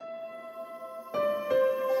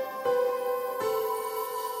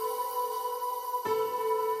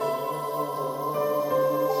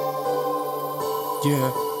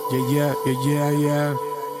Yeah, yeah, yeah, yeah, yeah, yeah.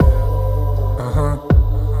 Uh-huh.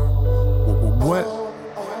 What?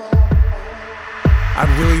 I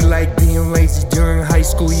really like being lazy during high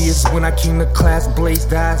school years. When I came to class,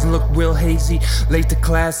 blazed eyes and looked real hazy. Late to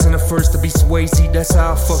class and the first to be Swazy. That's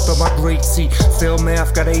how I fucked up my grade C. Failed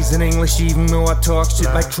math, got A's in English even though I talk shit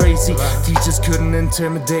like crazy. Teachers couldn't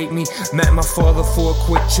intimidate me. Met my father for a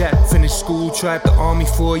quick chat. Finished school, tried the army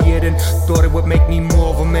for a year, then thought it would make me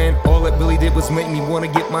more of a man. All it really did was make me want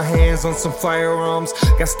to get my hands on some firearms.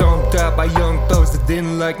 Got stomped out by young thugs that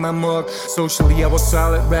didn't like my mug. Socially I was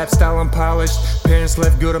solid, rap style unpolished. Parents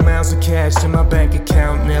left good amounts of cash in my bank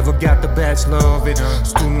account. Never got the bachelor of it.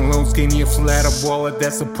 Student loans gave me a flatter wallet,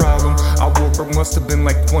 that's a problem. I worked, must have been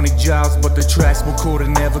like 20 jobs, but the trash recorder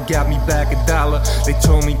never got me back $1. They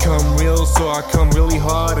told me come real, so I come really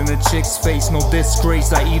hard in a chick's face. No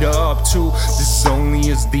disgrace, I eat her up too. This is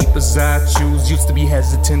only as deep as I choose. Used to be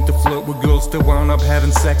hesitant to flirt with girls, still wound up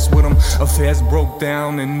having sex with them. Affairs broke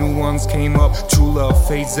down and new ones came up. True love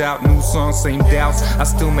fades out, new songs, same doubts. I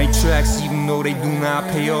still make tracks even though they do not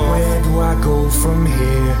pay off. Where do I go from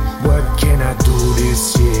here? What can I do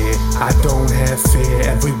this year? I don't have fear.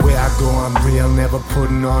 Everywhere I go I'm real, never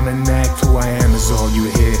putting on an act. Who I am is all you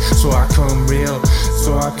hear. So I come real,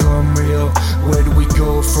 so I come real. Where do we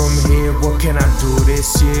go from here? What can I do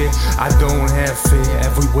this year? I don't have fear.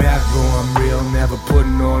 Everywhere I go I'm real, never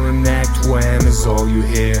putting on an act. Who I am is all you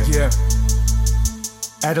hear. Yeah.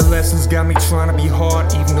 Adolescence got me trying to be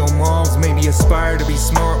hard, even though moms made me aspire to be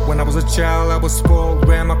smart. When I was a child, I was spoiled.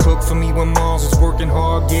 Grandma cooked for me when moms was working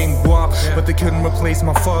hard, getting gwap, but they couldn't replace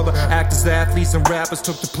my father. Actors, athletes, and rappers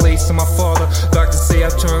took the place of my father. Doctors say I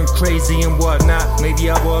turned crazy and whatnot.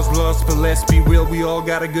 Maybe I was lost, but let's be real. We all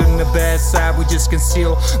got a good and a bad side. We just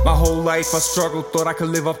conceal. My whole life I struggled, thought I could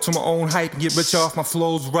live up to my own hype and get rich off my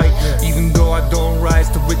flows right. Even though I don't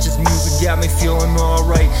rise to riches, music got me feeling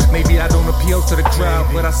alright. Maybe I don't appeal to the crowd,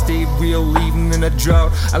 but I stayed real, leaving in a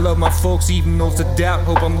drought. I love my folks, even though it's a doubt.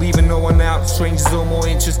 Hope I'm leaving no one out. Strangers are more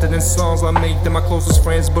interested in songs I make than my closest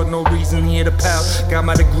friends, but no reason here to pout. Got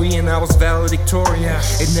my degree and I was valedictorian.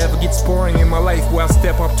 It never gets boring in my life where I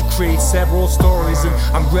step up to create several stories, and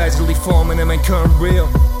I'm gradually forming them and come real.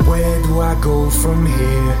 Where do I go from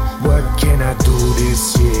here? What can I do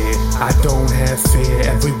this year? I don't have fear.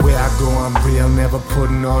 Everywhere I go I'm real, never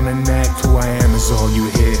putting on an act. Who I am is all you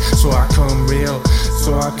hear. So I come real,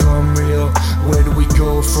 so I come real. Where do we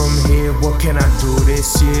go from here? What can I do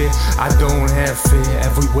this year? I don't have fear.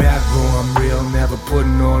 Everywhere I go I'm real, never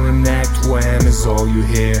putting on an act. Who I am is all you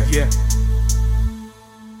hear. Yeah.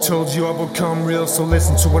 Told you I would come real, so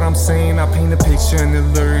listen to what I'm saying. I paint a picture and the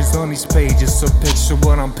lyrics on these pages, so picture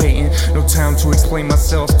what I'm painting. No time to explain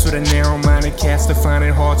myself to the narrow-minded cast to find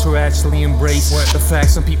it hard to actually embrace the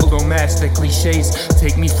facts. Some people don't match the clichés.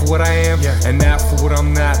 Take me for what I am and not for what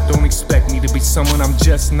I'm not. Don't expect me to be someone I'm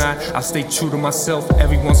just not. I stay true to myself.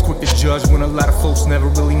 Everyone's quick to judge when a lot of folks never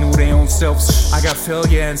really knew their own selves. I got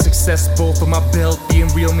failure and success both on my belt. Being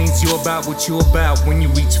real means you're about what you're about. When you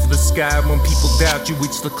reach for the sky, when people doubt, you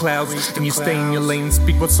reach the clouds, and you stay in your lane.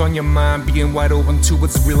 Speak what's on your mind, being wide open to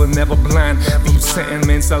what's real and never blind. Deep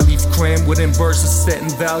sentiments I leave crammed within verses, setting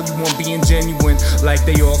value on being genuine, like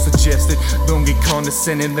they all suggested. Don't get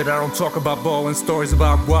condescending that I don't talk about ballin, stories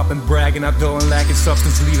about gwap and braggin. I don't lacking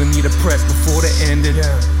substance, leaving me depressed before the ending.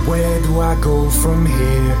 Where do I go from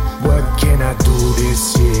here? What can I do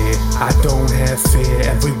this year? I don't have fear.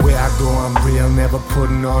 Everywhere I go I'm real, never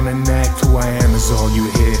putting on an act. Who I am is all you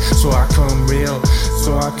hear. So I come real,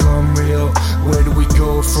 so I come real. Where do we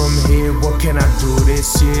go from here? What can I do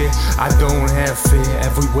this year? I don't have fear.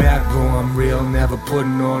 Everywhere I go I'm real, never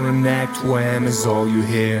putting on an act. Who I am is all you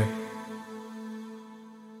hear.